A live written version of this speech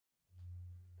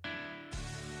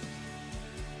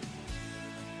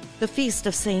The Feast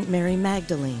of St. Mary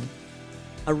Magdalene.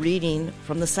 A reading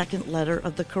from the second letter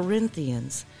of the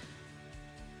Corinthians,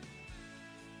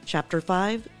 chapter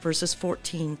 5, verses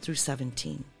 14 through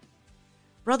 17.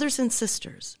 Brothers and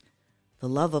sisters, the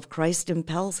love of Christ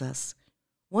impels us.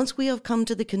 Once we have come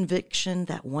to the conviction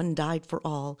that one died for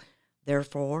all,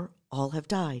 therefore all have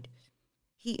died.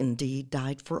 He indeed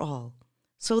died for all,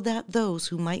 so that those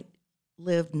who might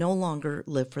live no longer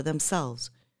live for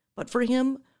themselves, but for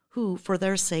him who for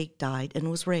their sake died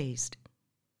and was raised.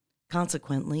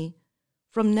 Consequently,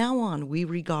 from now on we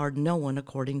regard no one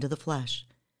according to the flesh,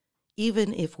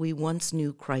 even if we once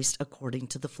knew Christ according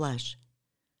to the flesh.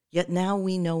 Yet now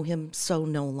we know him so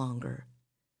no longer.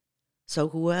 So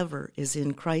whoever is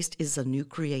in Christ is a new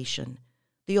creation.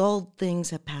 The old things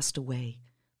have passed away.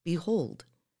 Behold,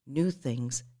 new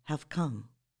things have come.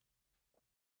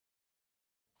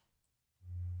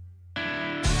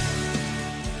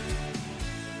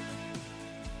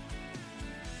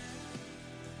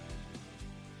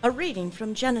 A reading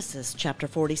from Genesis chapter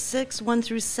 46, 1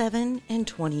 through 7, and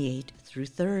 28 through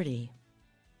 30.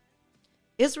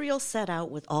 Israel set out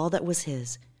with all that was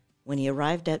his. When he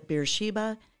arrived at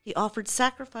Beersheba, he offered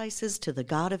sacrifices to the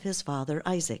God of his father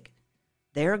Isaac.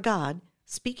 There God,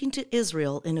 speaking to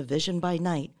Israel in a vision by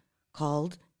night,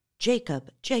 called, "Jacob,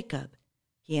 Jacob."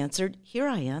 He answered, "Here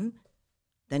I am."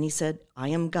 Then he said, "I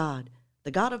am God,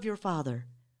 the God of your father.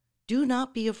 Do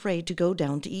not be afraid to go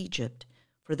down to Egypt,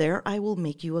 for there I will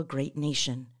make you a great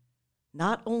nation.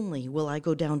 Not only will I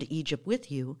go down to Egypt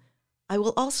with you, I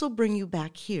will also bring you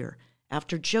back here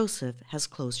after Joseph has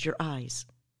closed your eyes."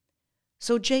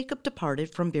 So Jacob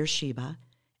departed from Beersheba,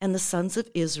 and the sons of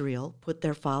Israel put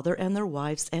their father and their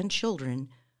wives and children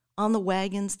on the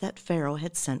wagons that Pharaoh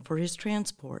had sent for his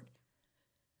transport.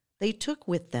 They took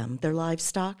with them their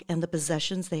livestock and the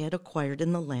possessions they had acquired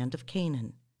in the land of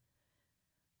Canaan.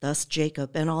 Thus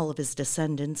Jacob and all of his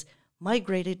descendants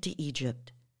migrated to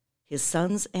Egypt. His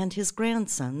sons and his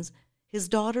grandsons, his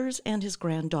daughters and his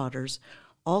granddaughters,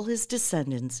 all his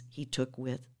descendants he took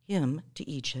with him to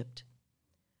Egypt.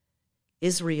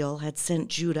 Israel had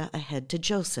sent Judah ahead to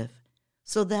Joseph,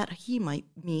 so that he might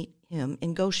meet him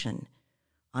in Goshen.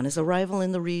 On his arrival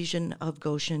in the region of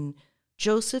Goshen,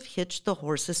 Joseph hitched the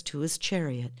horses to his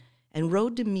chariot and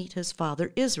rode to meet his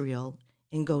father Israel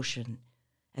in Goshen.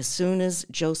 As soon as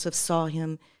Joseph saw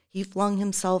him, he flung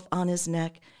himself on his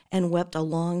neck and wept a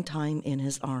long time in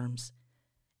his arms.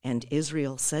 And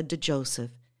Israel said to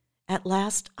Joseph, "At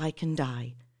last I can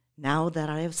die, now that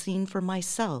I have seen for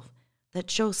myself that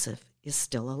Joseph is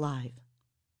still alive."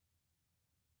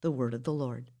 The word of the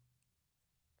Lord.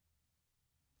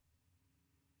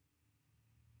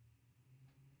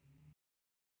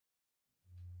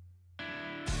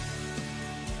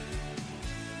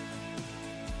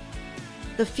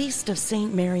 The Feast of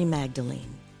St. Mary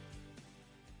Magdalene.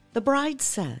 The bride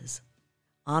says,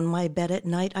 "On my bed at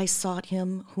night I sought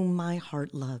him whom my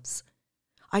heart loves.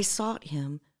 I sought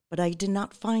him, but I did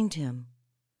not find him.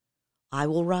 I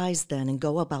will rise then and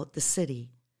go about the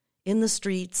city. In the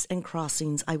streets and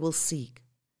crossings I will seek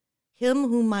him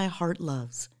whom my heart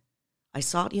loves. I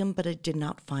sought him, but I did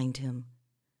not find him.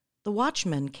 The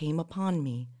watchmen came upon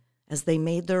me as they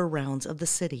made their rounds of the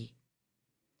city.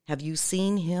 Have you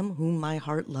seen him whom my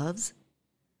heart loves?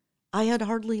 I had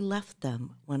hardly left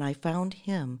them when I found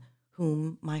him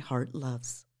whom my heart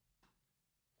loves."